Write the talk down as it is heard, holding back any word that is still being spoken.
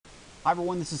Hi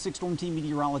everyone, this is 6 Storm Team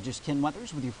meteorologist Ken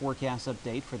Weathers with your forecast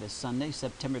update for this Sunday,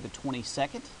 September the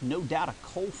 22nd. No doubt a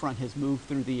cold front has moved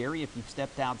through the area if you've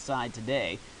stepped outside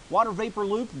today. Water vapor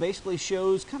loop basically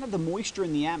shows kind of the moisture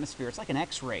in the atmosphere. It's like an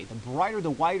x-ray. The brighter,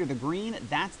 the whiter, the green,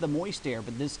 that's the moist air.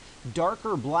 But this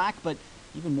darker black, but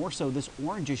even more so this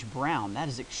orangish brown, that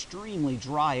is extremely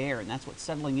dry air, and that's what's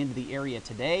settling into the area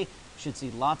today. Should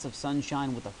see lots of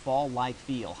sunshine with a fall-like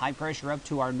feel. High pressure up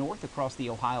to our north across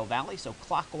the Ohio Valley, so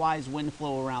clockwise wind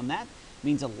flow around that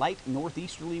means a light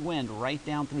northeasterly wind right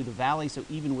down through the valley, so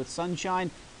even with sunshine,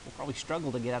 we'll probably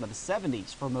struggle to get out of the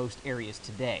 70s for most areas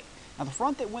today. Now, the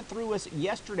front that went through us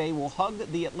yesterday will hug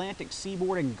the Atlantic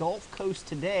seaboard and Gulf Coast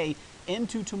today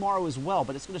into tomorrow as well,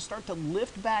 but it's going to start to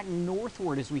lift back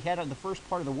northward as we head out the first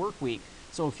part of the work week.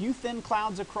 So a few thin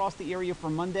clouds across the area for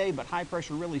Monday, but high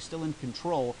pressure really still in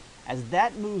control. As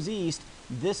that moves east,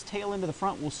 this tail end of the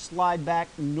front will slide back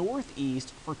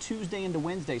northeast for Tuesday into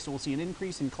Wednesday. So we'll see an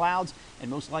increase in clouds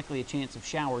and most likely a chance of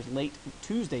showers late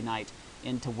Tuesday night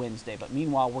into Wednesday. But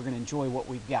meanwhile, we're going to enjoy what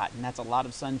we've got, and that's a lot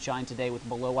of sunshine today with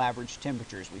below average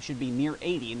temperatures. We should be near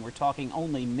 80, and we're talking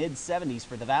only mid 70s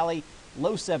for the valley,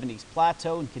 low 70s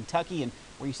Plateau and Kentucky, and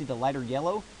where you see the lighter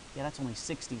yellow, yeah, that's only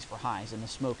 60s for highs in the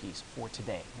Smokies for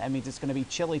today. That means it's going to be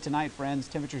chilly tonight, friends.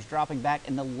 Temperatures dropping back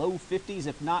in the low 50s,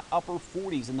 if not upper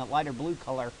 40s in the lighter blue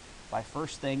color by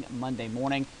first thing Monday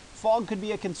morning. Fog could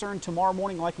be a concern tomorrow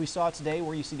morning like we saw today,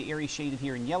 where you see the area shaded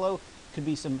here in yellow. Could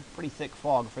be some pretty thick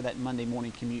fog for that Monday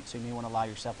morning commute, so you may want to allow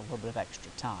yourself a little bit of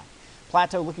extra time.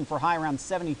 Plateau looking for high around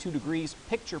 72 degrees,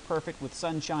 picture perfect with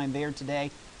sunshine there today.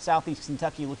 Southeast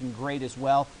Kentucky looking great as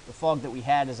well. The fog that we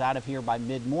had is out of here by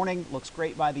mid-morning. Looks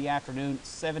great by the afternoon,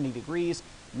 70 degrees.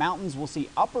 Mountains will see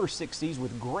upper 60s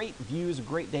with great views, a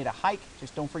great day to hike.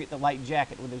 Just don't forget the light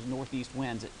jacket with those northeast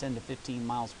winds at 10 to 15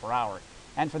 miles per hour.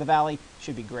 And for the valley,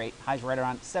 should be great. Highs right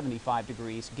around 75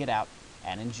 degrees. Get out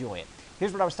and enjoy it.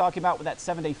 Here's what I was talking about with that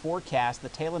 7-day forecast. The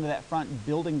tail end of that front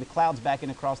building the clouds back in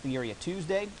across the area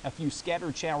Tuesday. A few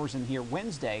scattered showers in here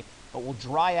Wednesday, but will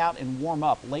dry out and warm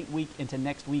up late week into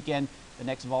next weekend. The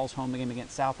next Vols home game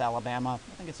against South Alabama.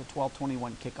 I think it's a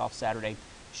 12:21 kickoff Saturday.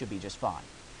 Should be just fine.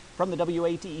 From the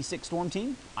WATE 6 Storm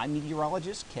Team, I'm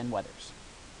meteorologist Ken Weathers.